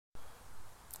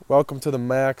Welcome to the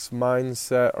Max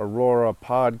Mindset Aurora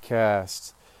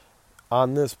podcast.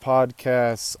 On this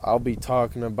podcast, I'll be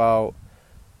talking about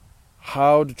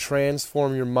how to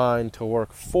transform your mind to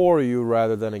work for you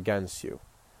rather than against you.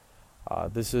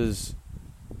 This is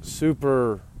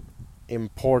super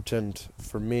important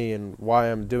for me, and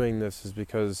why I'm doing this is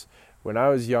because when I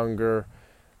was younger,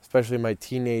 especially in my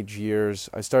teenage years,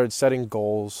 I started setting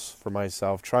goals for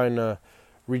myself, trying to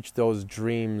reach those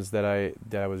dreams that I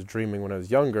was dreaming when I was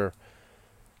younger.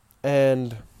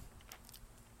 And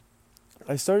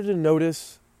I started to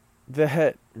notice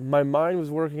that my mind was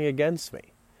working against me.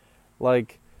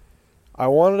 Like, I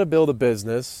wanted to build a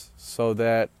business so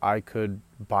that I could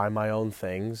buy my own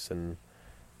things, and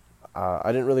I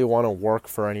didn't really want to work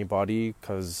for anybody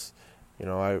because,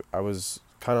 I was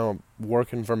kind of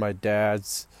working for my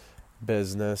dad's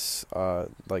business,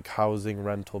 like housing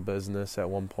rental business at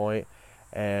one point.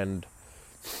 And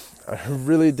I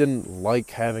really didn't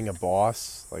like having a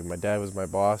boss. Like, my dad was my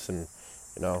boss, and,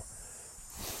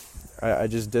 I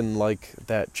just didn't like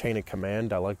that chain of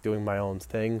command. I like doing my own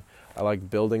thing. I like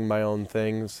building my own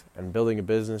things, and building a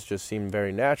business just seemed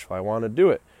very natural. I wanted to do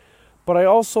it. But I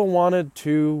also wanted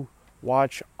to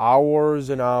watch hours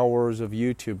and hours of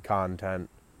YouTube content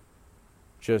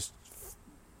just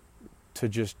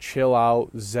chill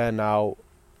out, zen out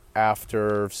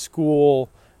after school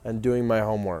and doing my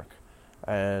homework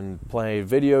and play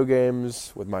video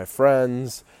games with my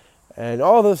friends and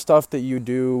all the stuff that you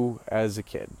do as a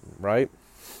kid, right?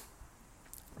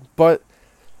 But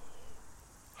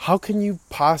how can you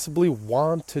possibly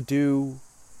want to do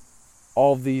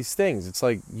all these things? It's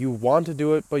like you want to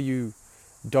do it, but you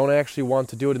don't actually want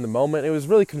to do it in the moment. It was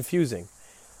really confusing.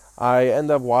 I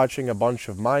end up watching a bunch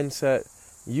of mindset,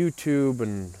 YouTube,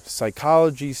 and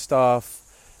psychology stuff,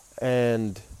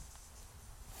 and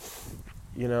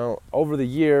over the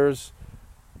years,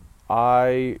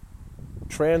 I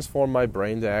transformed my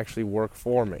brain to actually work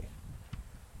for me.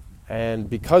 And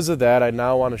because of that, I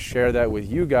now want to share that with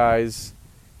you guys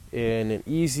in an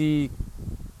easy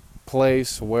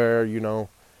place where, you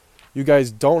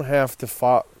guys don't have to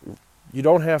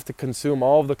consume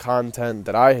all of the content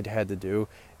that I had to do.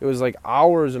 It was like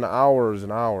hours and hours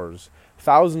and hours,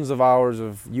 thousands of hours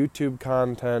of YouTube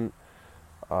content,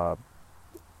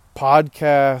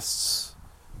 podcasts,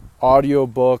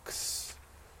 audiobooks,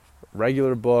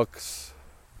 regular books,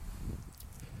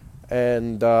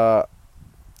 and I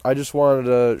just wanted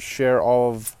to share all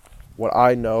of what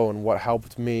I know and what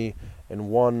helped me in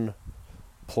one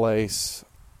place.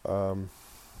 So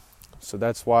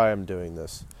that's why I'm doing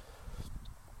this.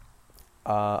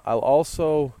 I'll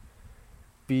also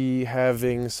be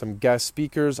having some guest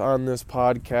speakers on this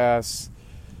podcast.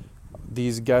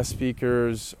 These guest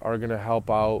speakers are going to help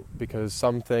out because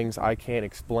some things I can't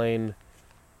explain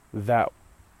that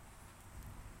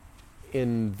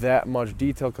in that much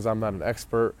detail because I'm not an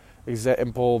expert.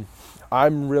 Example,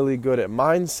 I'm really good at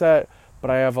mindset, but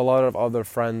I have a lot of other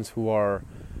friends who are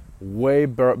way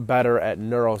better at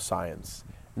neuroscience.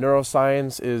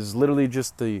 Neuroscience is literally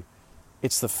just the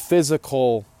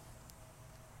physical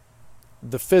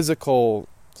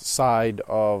side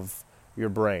of your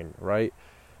brain, right?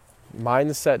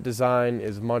 Mindset design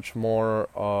is much more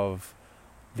of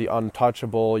the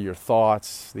untouchable, your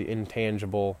thoughts, the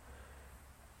intangible.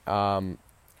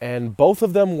 And both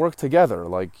of them work together.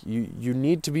 Like, you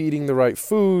need to be eating the right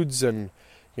foods and,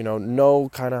 know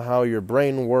kind of how your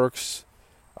brain works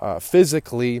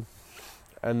physically,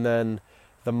 and then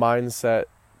the mindset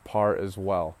part as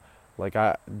well. Like,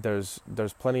 there's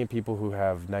plenty of people who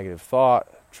have negative thought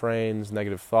trains,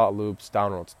 negative thought loops,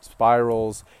 downward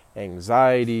spirals,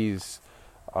 anxieties.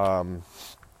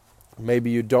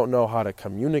 Maybe you don't know how to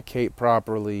communicate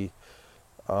properly.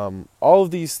 All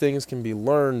of these things can be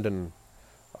learned, and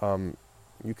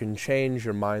you can change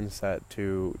your mindset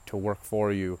to work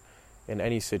for you in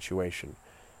any situation.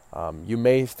 You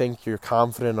may think you're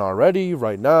confident already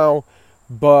right now,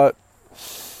 but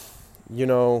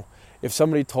if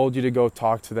somebody told you to go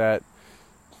talk to that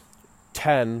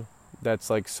 10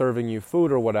 that's like serving you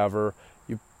food or whatever,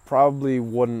 you probably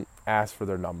wouldn't ask for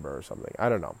their number or something. I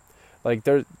don't know. Like,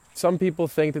 some people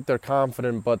think that they're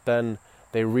confident, but then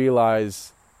they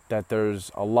realize that there's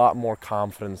a lot more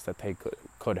confidence that they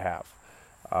could have.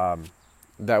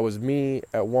 That was me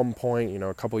at one point.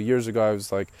 A couple of years ago,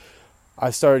 I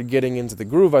started getting into the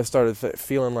groove. I started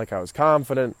feeling like I was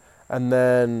confident. And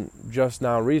then just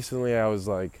now recently, I was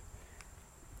like,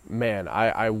 man,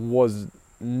 I'm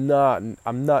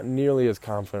not nearly as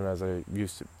confident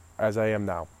as I am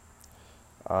now.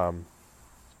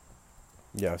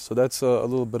 So that's a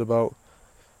little bit about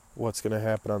what's going to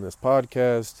happen on this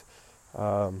podcast.